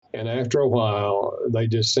And after a while, they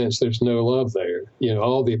just sense there's no love there.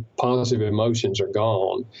 All the positive emotions are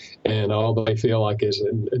gone, and all they feel like is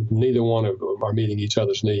neither one of them are meeting each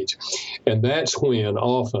other's needs. And that's when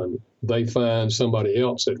often they find somebody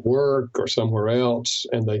else at work or somewhere else,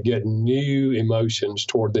 and they get new emotions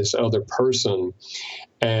toward this other person.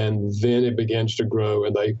 And then it begins to grow,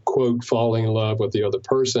 and they, quote, falling in love with the other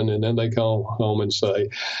person. And then they come home and say,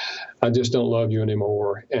 I just don't love you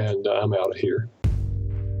anymore, and I'm out of here.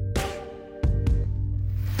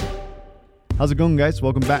 How's it going, guys?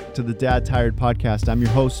 Welcome back to the Dad Tired Podcast. I'm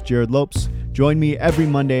your host, Jerrad Lopes. Join me every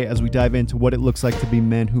Monday as we dive into what it looks like to be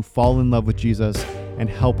men who fall in love with Jesus and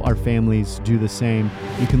help our families do the same.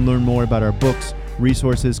 You can learn more about our books,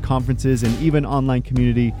 resources, conferences, and even online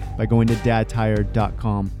community by going to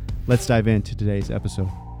dadtired.com. Let's dive into today's episode.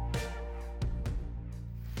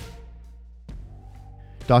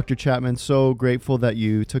 Dr. Chapman, so grateful that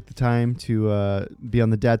you took the time to be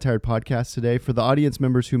on the Dad Tired Podcast today. For the audience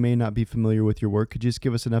members who may not be familiar with your work, could you just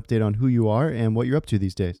give us an update on who you are and what you're up to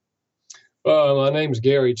these days? My name's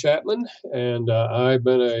Gary Chapman, and I've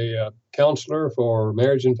been a counselor for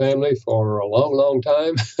marriage and family for a long, long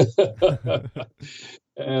time,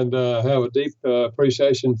 and have a deep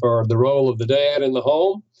appreciation for the role of the dad in the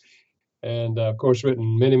home. And, of course,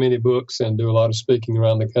 written many, many books and do a lot of speaking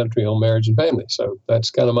around the country on marriage and family. So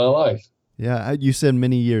that's kind of my life. Yeah, you said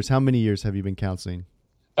many years. How many years have you been counseling?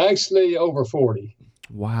 Actually, over 40.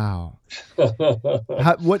 Wow.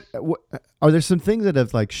 What are there some things that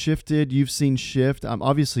have shifted? You've seen shift.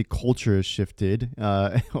 Obviously, culture has shifted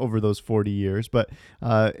over those 40 years. But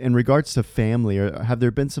in regards to family, have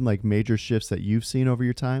there been some major shifts that you've seen over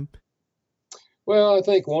your time? Well, I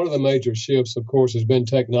think one of the major shifts, of course, has been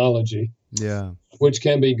technology. Yeah. Which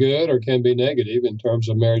can be good or can be negative in terms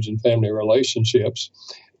of marriage and family relationships.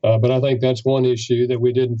 But I think that's one issue that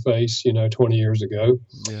we didn't face, 20 years ago.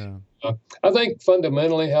 Yeah. I think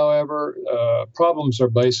fundamentally, however, problems are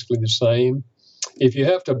basically the same. If you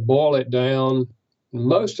have to boil it down,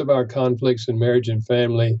 most of our conflicts in marriage and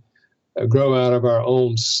family grow out of our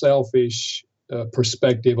own selfish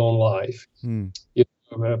perspective on life.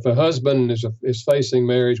 If a husband is facing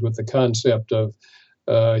marriage with the concept of,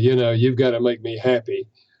 you've got to make me happy,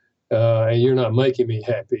 and you're not making me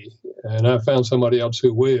happy, and I found somebody else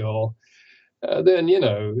who will, then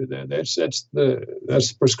that's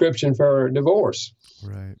the prescription for divorce.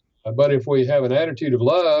 Right. But if we have an attitude of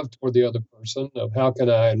love toward the other person, of how can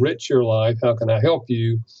I enrich your life, how can I help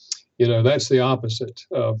you, that's the opposite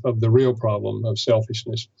of the real problem of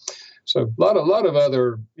selfishness. So a lot of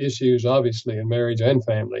other issues, obviously, in marriage and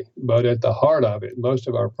family, but at the heart of it, most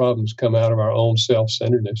of our problems come out of our own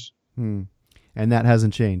self-centeredness. And that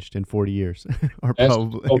hasn't changed in 40 years. Or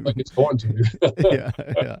probably. I don't think it's going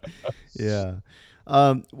to. Yeah.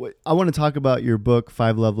 I want to talk about your book,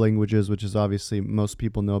 5 Love Languages, which is obviously most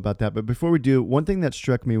people know about that. But before we do, one thing that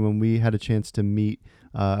struck me when we had a chance to meet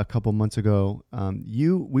a couple months ago,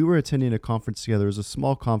 we were attending a conference together. It was a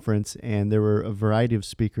small conference, and there were a variety of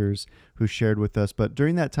speakers who shared with us. But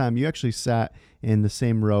during that time, you actually sat in the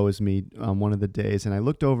same row as me on one of the days, and I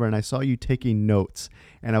looked over and I saw you taking notes.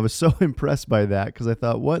 And I was so impressed by that because I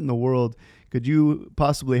thought, what in the world could you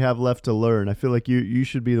possibly have left to learn? I feel like you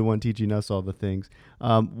should be the one teaching us all the things.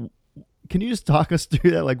 Can you just talk us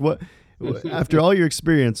through that? What after all your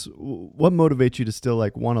experience, what motivates you to still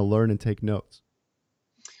want to learn and take notes?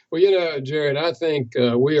 Well, Jerrad, I think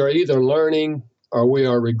we are either learning or we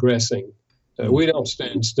are regressing. We don't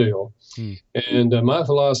stand still. And my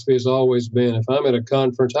philosophy has always been, if I'm at a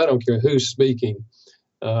conference, I don't care who's speaking.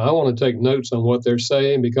 I want to take notes on what they're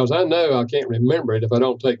saying because I know I can't remember it if I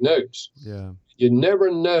don't take notes. Yeah. You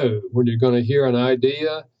never know when you're going to hear an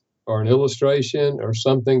idea or an illustration or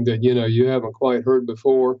something that, you haven't quite heard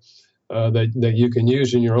before that you can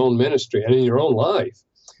use in your own ministry and in your own life.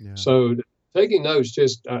 Yeah. So taking notes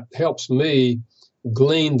just helps me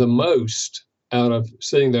glean the most out of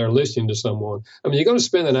sitting there listening to someone. I mean, you're going to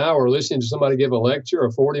spend an hour listening to somebody give a lecture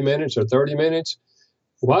or 40 minutes or 30 minutes.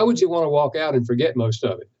 Why would you want to walk out and forget most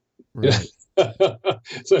of it? Right.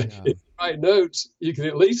 So if you write notes, you can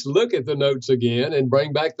at least look at the notes again and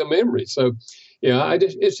bring back the memory. So,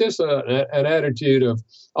 it's just an attitude of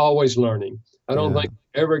always learning. I don't think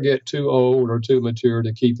you ever get too old or too mature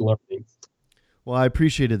to keep learning. Well, I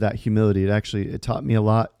appreciated that humility. It taught me a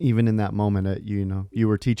lot, even in that moment. You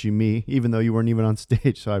were teaching me, even though you weren't even on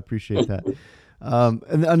stage. So I appreciate that.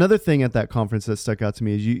 And another thing at that conference that stuck out to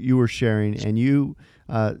me is you were sharing, and you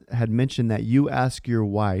had mentioned that you ask your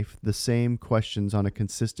wife the same questions on a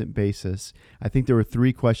consistent basis. I think there were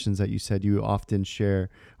 3 questions that you said you often share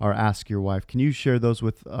or ask your wife. Can you share those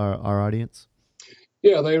with our audience?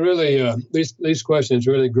 Yeah, they really these questions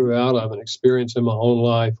really grew out of an experience in my own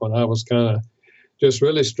life when I was kind of just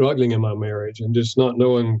really struggling in my marriage and just not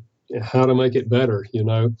knowing how to make it better, you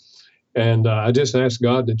know. And I just asked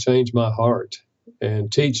God to change my heart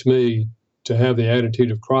and teach me to have the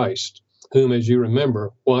attitude of Christ, whom, as you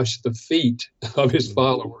remember, washed the feet of his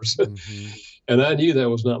followers. Mm-hmm. And I knew that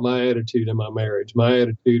was not my attitude in my marriage. My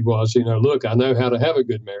attitude was, look, I know how to have a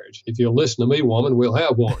good marriage. If you'll listen to me, woman, we'll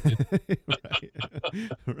have one. Right.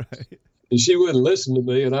 Right. And she wouldn't listen to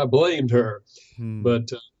me, and I blamed her. Hmm.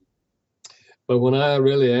 But when I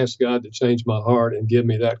really asked God to change my heart and give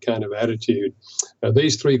me that kind of attitude,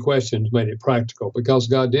 these three questions made it practical because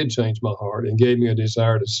God did change my heart and gave me a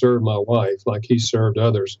desire to serve my wife like he served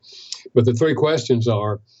others. But the three questions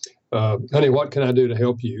are, honey, what can I do to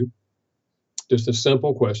help you? Just a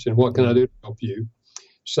simple question. What can I do to help you?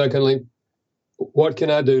 Secondly, what can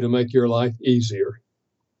I do to make your life easier?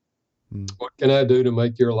 What can I do to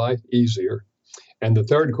make your life easier? And the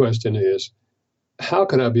third question is, how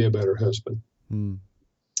can I be a better husband?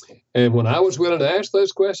 And when I was willing to ask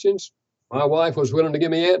those questions, my wife was willing to give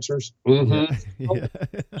me answers. Mm-hmm. Yeah.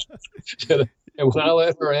 And when I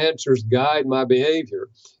let her answers guide my behavior,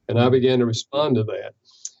 and I began to respond to that,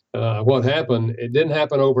 what happened, it didn't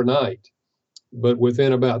happen overnight, but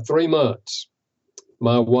within about 3 months,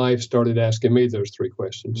 my wife started asking me those three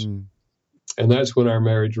questions. And that's when our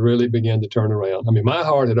marriage really began to turn around. I mean, my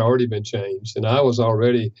heart had already been changed, and I was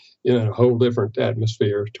already in a whole different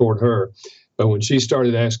atmosphere toward her. But when she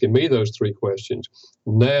started asking me those three questions,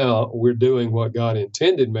 now we're doing what God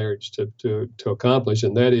intended marriage to accomplish,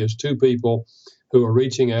 and that is two people who are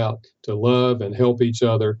reaching out to love and help each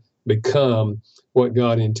other become what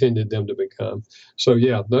God intended them to become. So,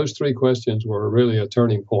 yeah, those three questions were really a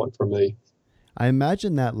turning point for me. I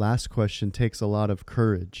imagine that last question takes a lot of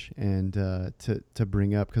courage and to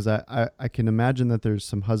bring up, because I can imagine that there's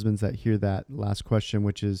some husbands that hear that last question,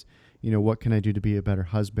 which is, what can I do to be a better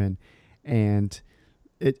husband? And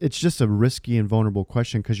it's just a risky and vulnerable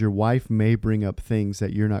question because your wife may bring up things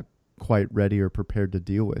that you're not quite ready or prepared to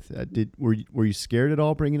deal with. Were you scared at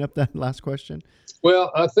all bringing up that last question?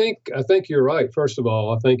 Well, I think you're right. First of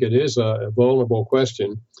all, I think it is a vulnerable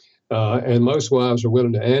question, and most wives are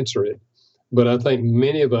willing to answer it. But I think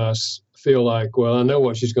many of us feel like, well, I know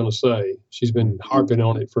what she's going to say. She's been harping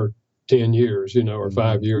on it for 10 years, or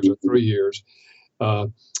 5 years or 3 years.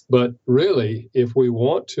 But really, if we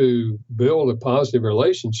want to build a positive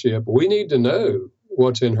relationship, we need to know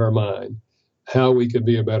what's in her mind, how we could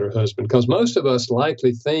be a better husband. Because most of us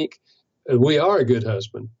likely think we are a good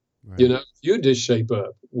husband. Right. If you just shape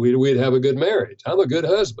up, we'd have a good marriage. I'm a good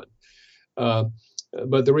husband.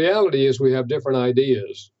 But the reality is we have different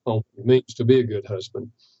ideas on what it means to be a good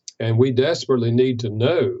husband. And we desperately need to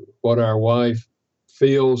know what our wife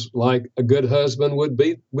feels like a good husband would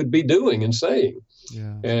be doing and saying.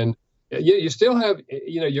 Yeah. And you still have,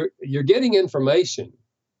 you're getting information.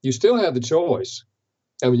 You still have the choice.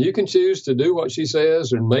 I mean, you can choose to do what she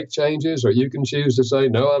says and make changes, or you can choose to say,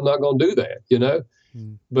 no, I'm not going to do that,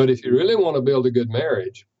 But if you really want to build a good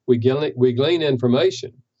marriage, we glean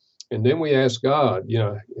information. And then we ask God,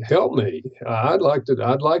 help me. I'd like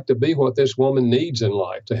to be what this woman needs in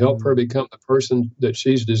life to help her become the person that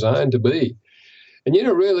she's designed to be. And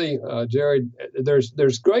really, Jerrad,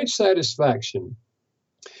 there's great satisfaction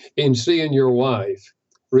in seeing your wife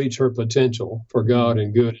reach her potential for God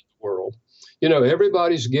and good in the world.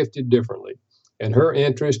 Everybody's gifted differently, and her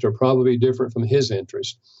interests are probably different from his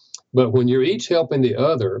interests. But when you're each helping the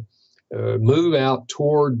other move out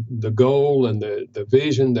toward the goal and the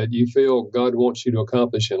vision that you feel God wants you to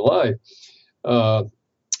accomplish in life,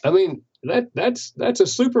 that's a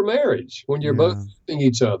super marriage when you're both helping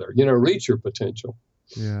each other, reach your potential.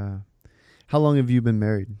 Yeah. How long have you been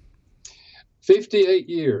married? 58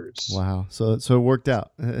 years. Wow. So it worked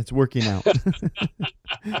out. It's working out. I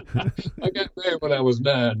got married when I was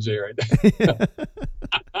 9, Jerrad.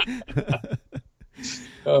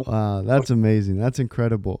 Wow, that's amazing. That's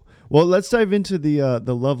incredible. Well, let's dive into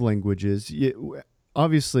the love languages.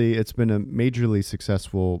 Obviously, it's been a majorly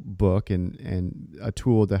successful book and a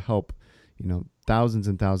tool to help, thousands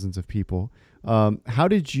and thousands of people. How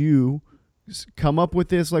did you come up with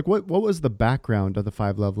this? Like, what was the background of the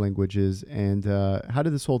 5 love languages, and how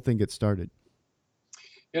did this whole thing get started?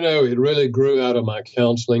 It really grew out of my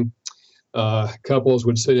counseling. Couples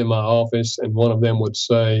would sit in my office, and one of them would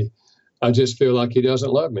say, I just feel like he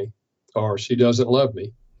doesn't love me, or she doesn't love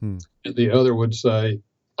me. And the other would say,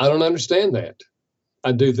 I don't understand that.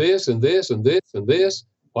 I do this and this and this and this.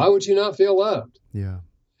 Why would you not feel loved? Yeah.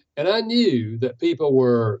 And I knew that people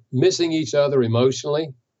were missing each other emotionally.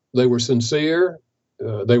 They were sincere,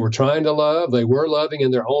 They were trying to love. They were loving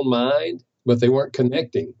in their own mind, but they weren't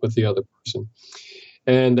connecting with the other person.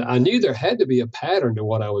 And I knew there had to be a pattern to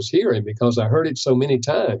what I was hearing because I heard it so many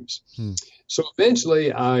times. So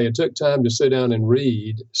eventually I took time to sit down and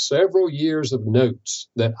read several years of notes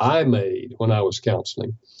that I made when I was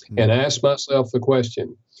counseling and asked myself the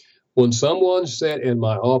question, when someone sat in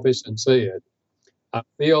my office and said, I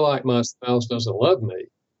feel like my spouse doesn't love me,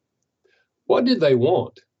 what did they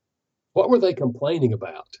want? What were they complaining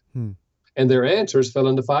about? And their answers fell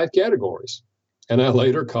into 5 categories. And I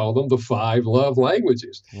later called them the 5 love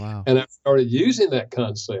languages. Wow. And I started using that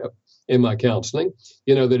concept in my counseling,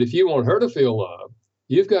 that if you want her to feel love,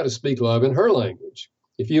 you've got to speak love in her language.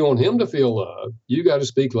 If you want him to feel love, you got to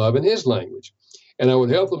speak love in his language. And I would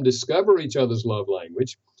help them discover each other's love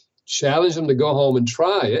language, challenge them to go home and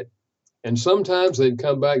try it. And sometimes they'd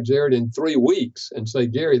come back, Jerrad, in 3 weeks and say,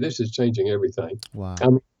 Gary, this is changing everything. Wow. I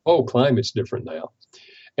mean, whole climate's different now.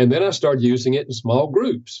 And then I started using it in small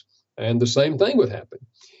groups, and the same thing would happen.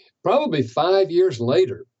 Probably 5 years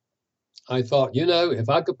later, I thought, if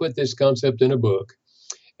I could put this concept in a book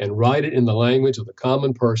and write it in the language of the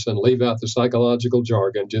common person, leave out the psychological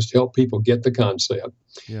jargon, just help people get the concept,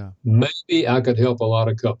 maybe I could help a lot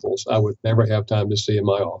of couples I would never have time to see in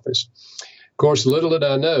my office. Of course, little did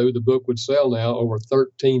I know the book would sell now over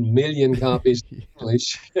 13 million copies in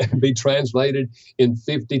English and be translated in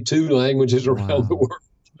 52 languages around the world.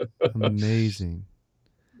 Amazing.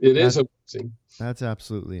 It is amazing. That's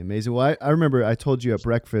absolutely amazing. Well, I remember I told you at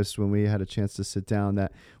breakfast when we had a chance to sit down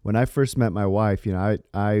that when I first met my wife,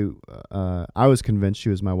 I was convinced she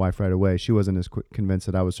was my wife right away. She wasn't as convinced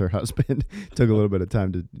that I was her husband. It took a little bit of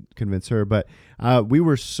time to convince her, but we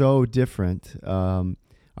were so different.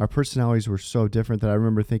 Our personalities were so different that I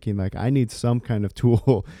remember thinking, like, I need some kind of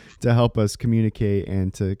tool to help us communicate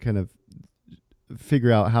and to kind of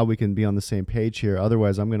figure out how we can be on the same page here.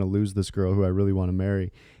 Otherwise, I'm going to lose this girl who I really want to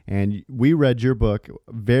marry. And we read your book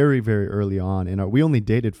very, very early on. And we only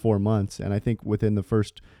dated 4 months. And I think within the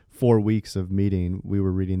first 4 weeks of meeting, we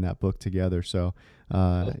were reading that book together. So,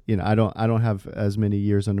 I don't have as many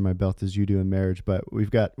years under my belt as you do in marriage, but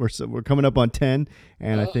we're coming up on 10.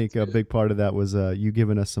 And I think a big part of that was you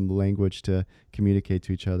giving us some language to communicate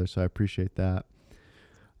to each other. So I appreciate that.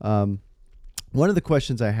 One of the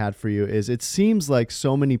questions I had for you is, it seems like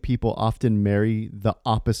so many people often marry the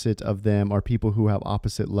opposite of them, or people who have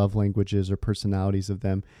opposite love languages or personalities of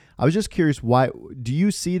them. I was just curious, why do you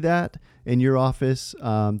see that in your office,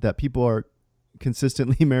 that people are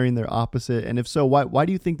consistently marrying their opposite? And if so, why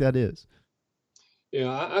do you think that is? Yeah,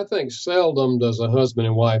 I think seldom does a husband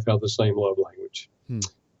and wife have the same love language.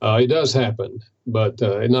 It does happen, but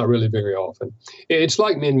not really very often. It's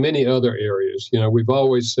like in many other areas. We've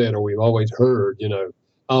always said, or we've always heard,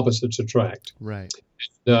 opposites attract. Right.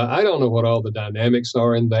 I don't know what all the dynamics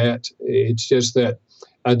are in that. It's just that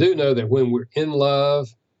I do know that when we're in love,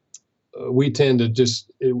 we tend to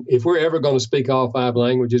just, if we're ever going to speak all 5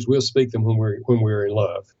 languages, we'll speak them when we're in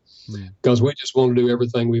love. Because we just want to do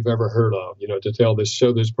everything we've ever heard of, to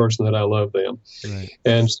show this person that I love them. Right.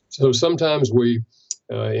 And so sometimes we,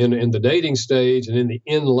 in the dating stage and in the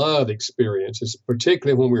in-love experience, it's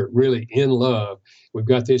particularly when we're really in love, we've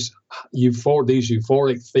got these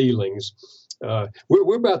euphoric feelings.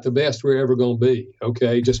 We're about the best we're ever going to be,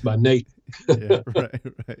 okay, just by nature. Yeah,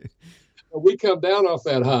 right. We come down off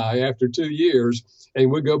that high after 2 years, and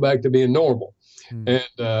we go back to being normal. And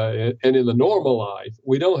in the normal life,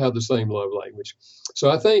 we don't have the same love language. So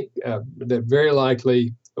I think that very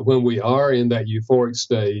likely when we are in that euphoric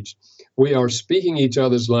stage, we are speaking each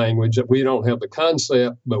other's language. We don't have the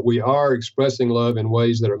concept, but we are expressing love in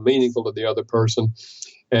ways that are meaningful to the other person.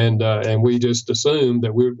 And we just assume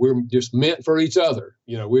that we're just meant for each other.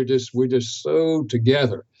 We're just so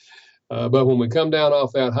together. But when we come down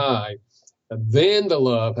off that high, then the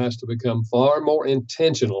love has to become far more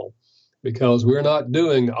intentional, because we're not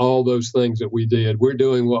doing all those things that we did. We're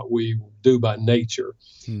doing what we do by nature.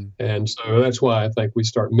 And so that's why I think we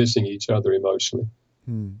start missing each other emotionally.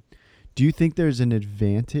 Do you think there's an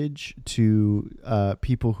advantage to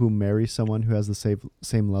people who marry someone who has the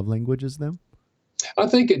same love language as them? I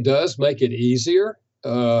think it does make it easier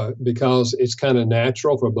because it's kind of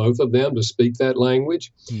natural for both of them to speak that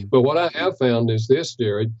language. But what I have found is this,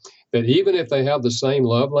 Jerrad, that even if they have the same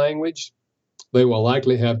love language, they will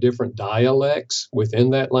likely have different dialects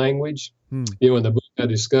within that language. In the book I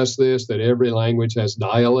discuss this, that every language has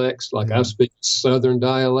dialects. Like I speak Southern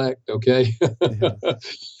dialect, okay?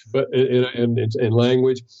 But in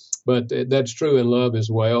language, but that's true in love as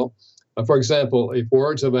well. For example, if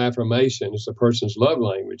words of affirmation is a person's love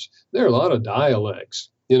language, there are a lot of dialects,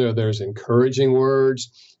 There's encouraging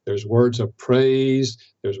words, there's words of praise,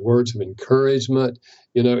 there's words of encouragement,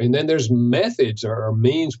 and then there's methods or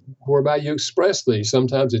means whereby you express these.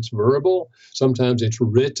 Sometimes it's verbal, sometimes it's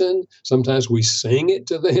written, sometimes we sing it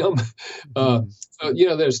to them. So,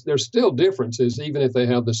 there's still differences, even if they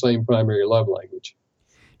have the same primary love language.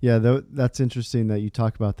 Yeah, that's interesting that you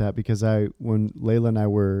talk about that, because when Layla and I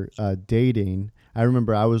were dating, I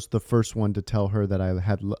remember I was the first one to tell her that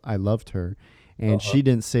I loved her, and she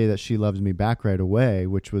didn't say that she loves me back right away,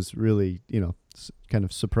 which was really, kind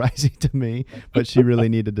of surprising to me. But she really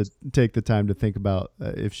needed to take the time to think about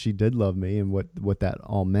if she did love me and what that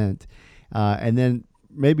all meant. And then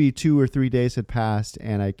maybe 2 or 3 days had passed,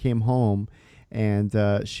 and I came home, and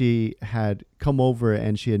she had come over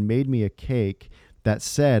and she had made me a cake that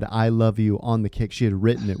said "I love you" on the cake. She had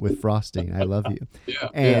written it with frosting, "I love you."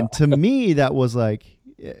 To me, that was like,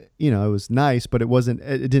 it was nice, but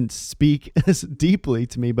it didn't speak as deeply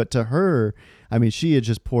to me. But to her, I mean, she had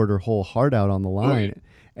just poured her whole heart out on the line.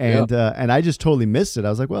 And I just totally missed it.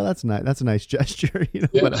 I was like, well, that's nice. That's a nice gesture,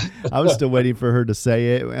 But I was still waiting for her to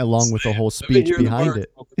say it along with the whole speech behind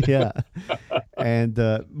it. Yeah. And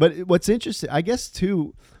but what's interesting, I guess,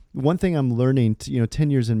 too, one thing I'm learning,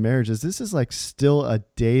 10 years in marriage, is this is like still a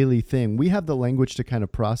daily thing. We have the language to kind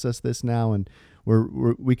of process this now, and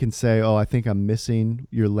we can say, oh, I think I'm missing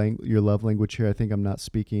your love language here. I think I'm not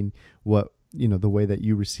speaking the way that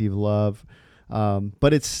you receive love.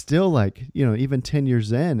 But it's still like, even 10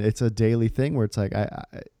 years in, it's a daily thing where it's like,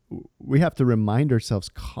 we have to remind ourselves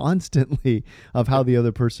constantly of how the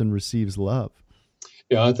other person receives love.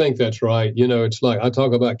 Yeah, I think that's right. It's like I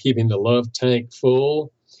talk about keeping the love tank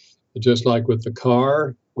full. Just like with the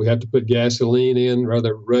car, we have to put gasoline in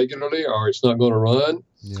rather regularly or it's not going to run.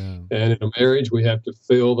 Yeah. And in a marriage, we have to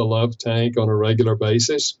fill the love tank on a regular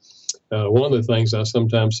basis. One of the things I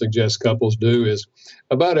sometimes suggest couples do is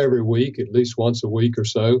about every week, at least once a week or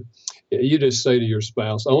so, you just say to your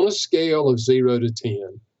spouse, on a scale of 0 to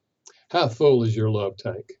 10, how full is your love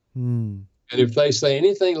tank? And if they say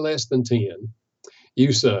anything less than 10,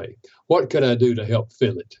 you say, what could I do to help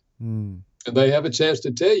fill it? And they have a chance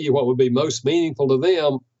to tell you what would be most meaningful to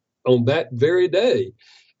them on that very day.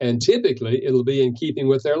 And typically, it'll be in keeping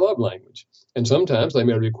with their love language. And sometimes they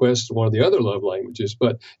may request one of the other love languages,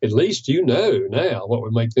 but at least now what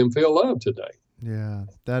would make them feel loved today. Yeah,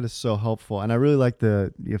 that is so helpful. And I really like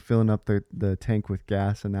the filling up the tank with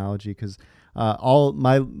gas analogy, because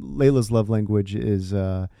Layla's love language is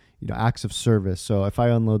acts of service. So if I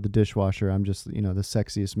unload the dishwasher, I'm just the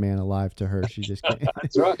sexiest man alive to her. She just can't.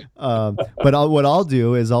 That's right. But what I'll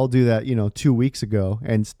do is I'll do that 2 weeks ago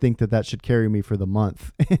and think that should carry me for the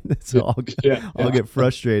month. So I'll get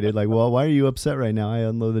frustrated. Like, well, why are you upset right now? I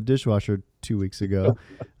unloaded the dishwasher 2 weeks ago.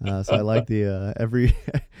 So I like the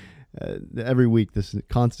every week this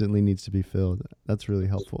constantly needs to be filled. That's really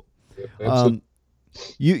helpful.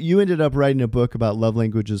 You ended up writing a book about love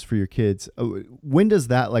languages for your kids. When does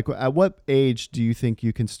that, at what age do you think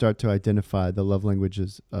you can start to identify the love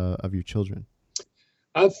languages of your children?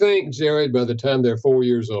 I think, Jerrad, by the time they're 4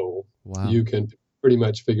 years old, you can pretty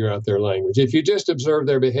much figure out their language. If you just observe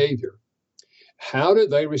their behavior, how do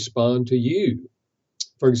they respond to you?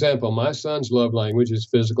 For example, my son's love language is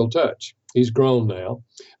physical touch. He's grown now.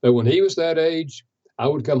 But when he was that age, I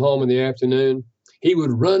would come home in the afternoon. He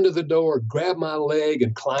would run to the door, grab my leg,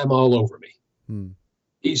 and climb all over me.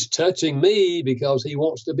 He's touching me because he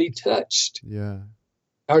wants to be touched. Yeah.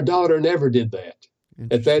 Our daughter never did that.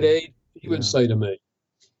 At that age, he would say to me,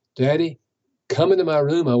 Daddy, come into my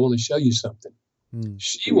room. I want to show you something.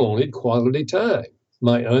 She wanted quality time,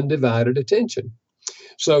 my undivided attention.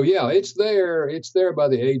 So, yeah, it's there. It's there by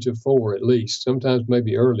the age of 4 at least. Sometimes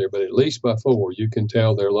maybe earlier, but at least by 4, you can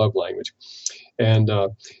tell their love language. And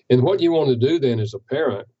what you want to do then as a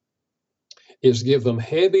parent is give them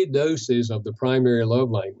heavy doses of the primary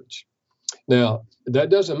love language. Now, that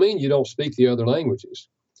doesn't mean you don't speak the other languages.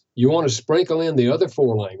 You want to sprinkle in the other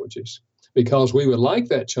 4 languages because we would like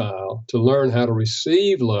that child to learn how to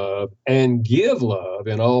receive love and give love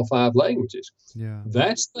in all 5 languages. Yeah.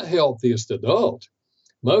 That's the healthiest adult.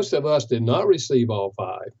 Most of us did not receive all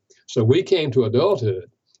 5. So we came to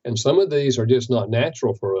adulthood, and some of these are just not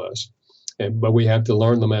natural for us. But we have to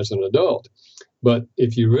learn them as an adult. But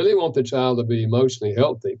if you really want the child to be emotionally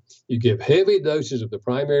healthy, you give heavy doses of the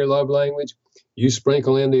primary love language, you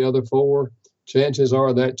sprinkle in the other 4, chances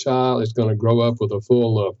are that child is going to grow up with a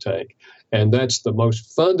full love tank. And that's the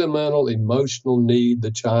most fundamental emotional need the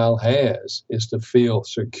child has, is to feel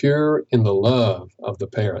secure in the love of the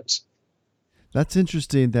parents. That's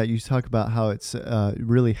interesting that you talk about how it's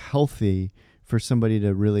really healthy for somebody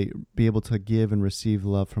to really be able to give and receive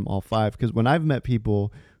love from all five? Because when I've met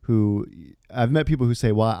people who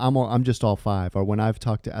say, well, I'm just all five. Or when I've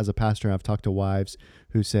talked to, as a pastor, I've talked to wives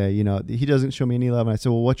who say, he doesn't show me any love. And I say,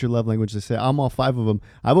 well, what's your love language? They say, I'm all five of them.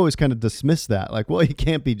 I've always kind of dismissed that. Like, well, you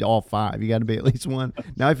can't be all five. You got to be at least one.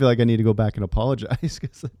 Now I feel like I need to go back and apologize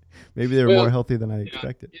because maybe they're more healthy than I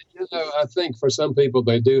expected. I think for some people,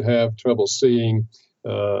 they do have trouble seeing,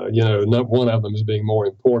 not one of them as being more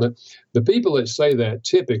important. The people that say that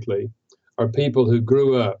typically are people who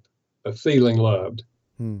grew up feeling loved.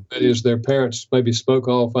 That is, their parents maybe spoke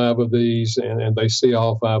all five of these, and they see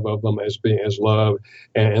all five of them as being as love,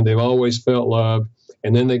 and they've always felt loved.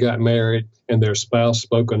 And then they got married, and their spouse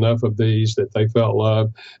spoke enough of these that they felt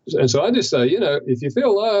loved. And so I just say, if you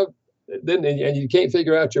feel loved, then and you can't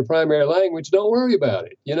figure out your primary language, don't worry about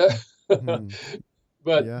it.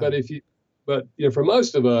 But for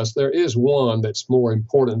most of us, there is one that's more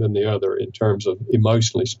important than the other in terms of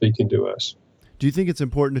emotionally speaking to us. Do you think it's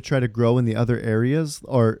important to try to grow in the other areas?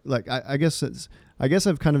 Or like, I guess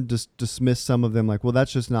I've kind of just dismissed some of them like, well,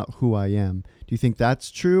 that's just not who I am. Do you think that's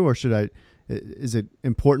true? Or is it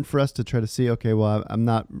important for us to try to see, okay, well, I'm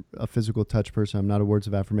not a physical touch person. I'm not a words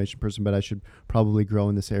of affirmation person, but I should probably grow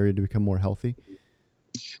in this area to become more healthy?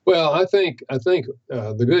 Well, I think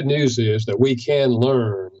the good news is that we can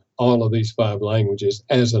learn all of these five languages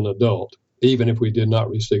as an adult, even if we did not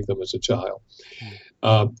receive them as a child.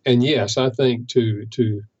 And yes, I think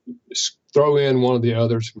to throw in one of the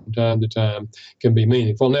others from time to time can be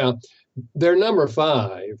meaningful. Now, their number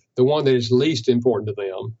five, the one that is least important to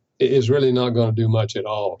them, is really not going to do much at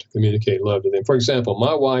all to communicate love to them. For example,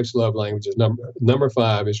 my wife's love language is number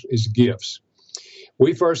five is gifts.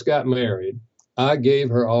 We first got married. I gave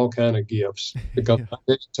her all kind of gifts because my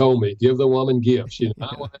dad told me, give the woman gifts.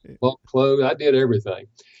 I bought clothes. I did everything.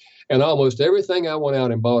 And almost everything I went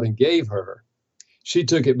out and bought and gave her, she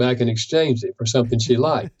took it back and exchanged it for something she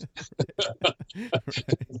liked.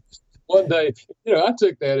 One day, I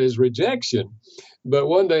took that as rejection. But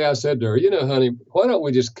one day I said to her, honey, why don't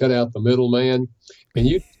we just cut out the middleman and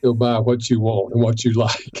you go buy what you want and what you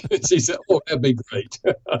like? And she said, oh, that'd be great.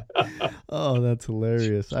 Oh, that's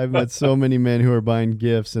hilarious. I've met so many men who are buying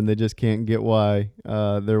gifts and they just can't get why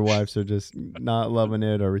their wives are just not loving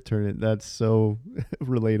it or returning it. That's so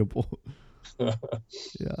relatable.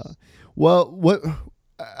 Yeah. Well,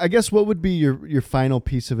 what would be your final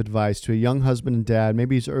piece of advice to a young husband and dad?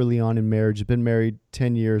 Maybe he's early on in marriage, he's been married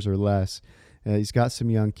 10 years or less. He's got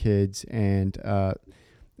some young kids, and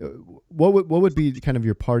what would be kind of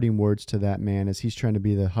your parting words to that man as he's trying to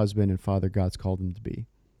be the husband and father God's called him to be?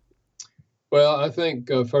 Well, I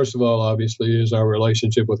think first of all, obviously, is our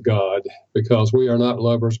relationship with God, because we are not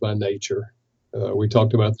lovers by nature. We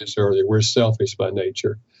talked about this earlier. We're selfish by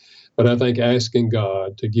nature. But I think asking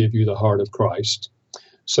God to give you the heart of Christ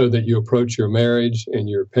so that you approach your marriage and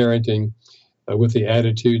your parenting with the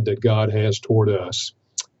attitude that God has toward us.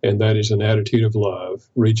 And that is an attitude of love,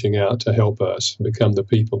 reaching out to help us become the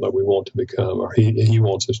people that we want to become, or he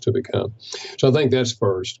wants us to become. So I think that's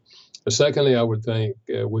first. Secondly, I would think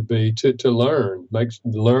would be to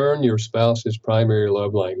learn your spouse's primary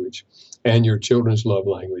love language and your children's love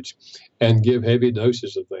language, and give heavy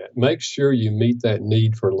doses of that. Make sure you meet that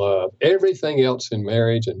need for love. Everything else in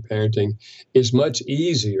marriage and parenting is much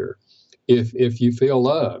easier if you feel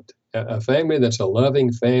loved. A family that's a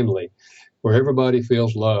loving family where everybody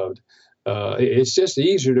feels loved, it's just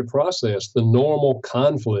easier to process the normal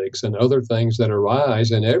conflicts and other things that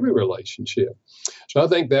arise in every relationship. So I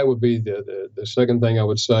think that would be the second thing I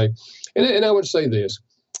would say. And I would say this,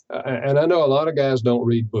 and I know a lot of guys don't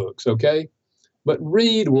read books, okay? But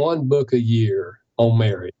read one book a year on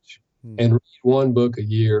marriage and read one book a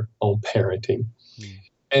year on parenting.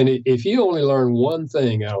 And if you only learn one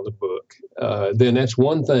thing out of the book, then that's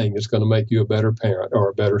one thing that's going to make you a better parent or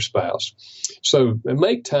a better spouse. So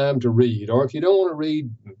make time to read. Or if you don't want to read,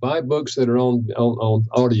 buy books that are on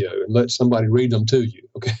audio and let somebody read them to you.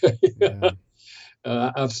 Okay. Yeah.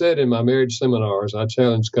 I've said in my marriage seminars, I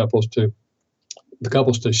challenge couples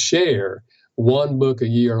to share one book a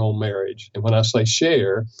year on marriage. And when I say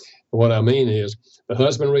share, what I mean is the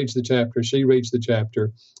husband reads the chapter, she reads the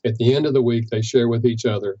chapter. At the end of the week, they share with each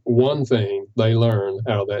other one thing they learn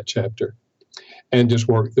out of that chapter, and just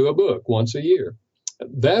work through a book once a year.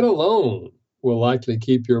 That alone will likely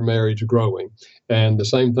keep your marriage growing. And the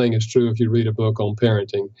same thing is true if you read a book on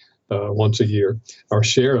parenting once a year, or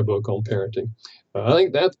share a book on parenting. I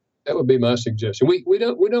think that would be my suggestion. We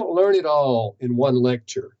don't learn it all in one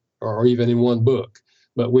lecture or even in one book,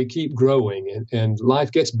 but we keep growing, and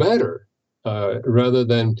life gets better Rather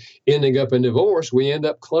than ending up in divorce, we end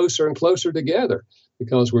up closer and closer together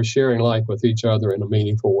because we're sharing life with each other in a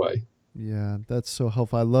meaningful way. Yeah, that's so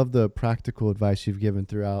helpful. I love the practical advice you've given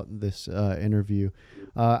throughout this interview.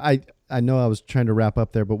 I know I was trying to wrap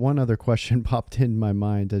up there, but one other question popped in my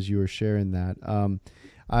mind as you were sharing that.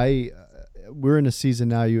 We're in a season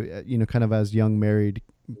now. You know, kind of as young married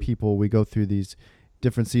people, we go through these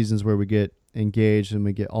different seasons where we get engaged and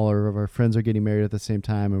we get all of our friends are getting married at the same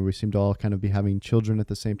time, and we seem to all kind of be having children at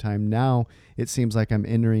the same time. Now it seems like I'm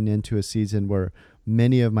entering into a season where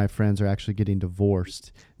many of my friends are actually getting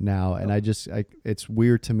divorced now. And it's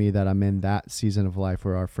weird to me that I'm in that season of life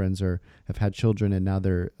where our friends have had children and now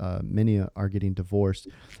many are getting divorced.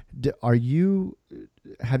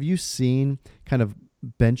 Have you seen kind of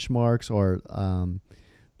benchmarks or,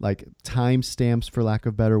 like timestamps, for lack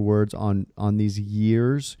of better words, on these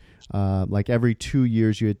years? Like every 2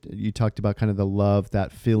 years, you talked about kind of the love,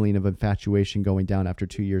 that feeling of infatuation going down after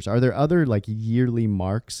 2 years. Are there other like yearly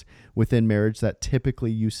marks within marriage that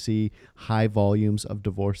typically you see high volumes of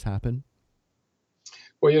divorce happen?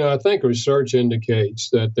 Well, I think research indicates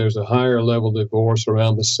that there's a higher level divorce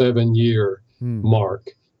around the 7-year mark,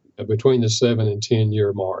 between the 7 and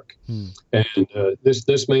 10-year mark. And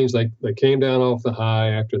this means they came down off the high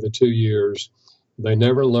after the 2 years. They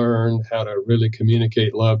never learned how to really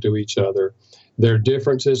communicate love to each other. Their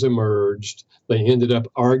differences emerged. They ended up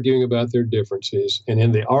arguing about their differences. And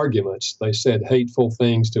in the arguments, they said hateful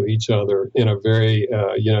things to each other in a very,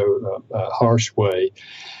 harsh way.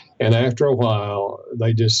 And after a while,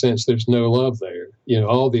 they just sense there's no love there.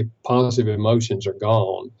 All the positive emotions are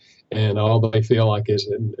gone. And all they feel like is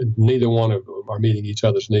neither one of them are meeting each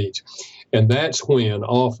other's needs. And that's when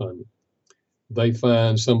often they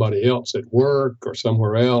find somebody else at work or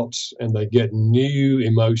somewhere else, and they get new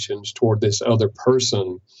emotions toward this other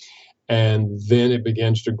person. And then it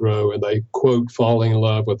begins to grow, and they, quote, falling in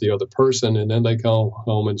love with the other person. And then they come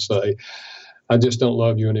home and say, I just don't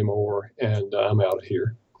love you anymore, and I'm out of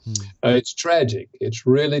here. It's tragic. It's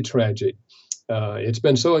really tragic. It's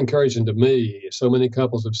been so encouraging to me. So many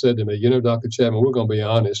couples have said to me, Dr. Chapman, we're going to be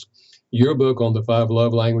honest. Your book on the 5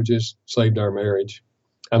 love languages saved our marriage.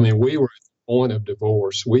 I mean, we were at the point of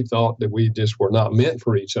divorce. We thought that we just were not meant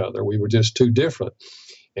for each other. We were just too different.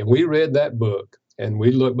 And we read that book, and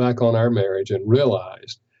we looked back on our marriage and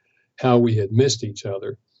realized how we had missed each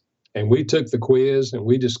other. And we took the quiz, and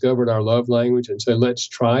we discovered our love language and said, let's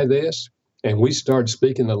try this. And we started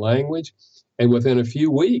speaking the language. And within a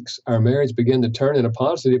few weeks, our marriage began to turn in a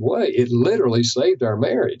positive way. It literally saved our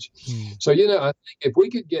marriage. So, I think if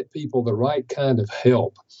we could get people the right kind of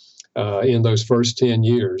help in those first 10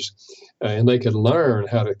 years, and they could learn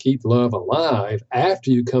how to keep love alive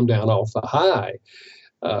after you come down off the high,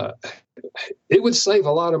 it would save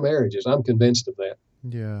a lot of marriages. I'm convinced of that.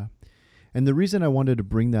 Yeah. And the reason I wanted to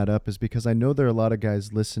bring that up is because I know there are a lot of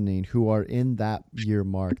guys listening who are in that year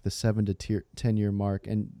mark, the 7 to 10 year mark.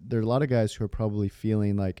 And there are a lot of guys who are probably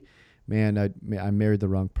feeling like, man, I married the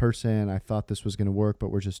wrong person. I thought this was going to work, but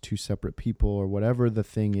we're just two separate people, or whatever the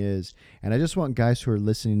thing is. And I just want guys who are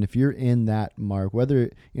listening, if you're in that mark,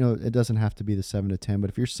 whether, it doesn't have to be the 7 to 10, but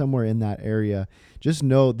if you're somewhere in that area, just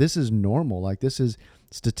know this is normal. Like, this is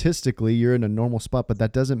statistically, you're in a normal spot, but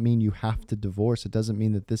that doesn't mean you have to divorce. It doesn't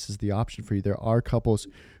mean that this is the option for you. There are couples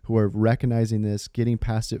who are recognizing this, getting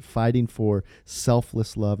past it, fighting for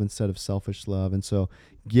selfless love instead of selfish love. And so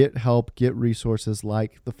get help, get resources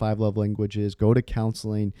like the 5 love languages, go to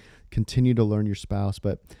counseling, continue to learn your spouse,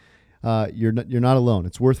 but you're not alone.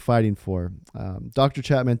 It's worth fighting for. Dr.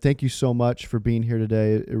 Chapman, thank you so much for being here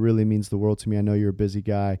today. It really means the world to me. I know you're a busy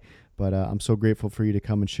guy, but I'm so grateful for you to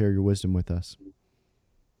come and share your wisdom with us.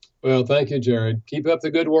 Well, thank you, Jerrad. Keep up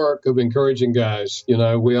the good work of encouraging guys.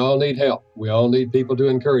 We all need help. We all need people to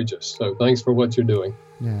encourage us. So thanks for what you're doing.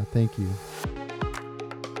 Yeah, thank you.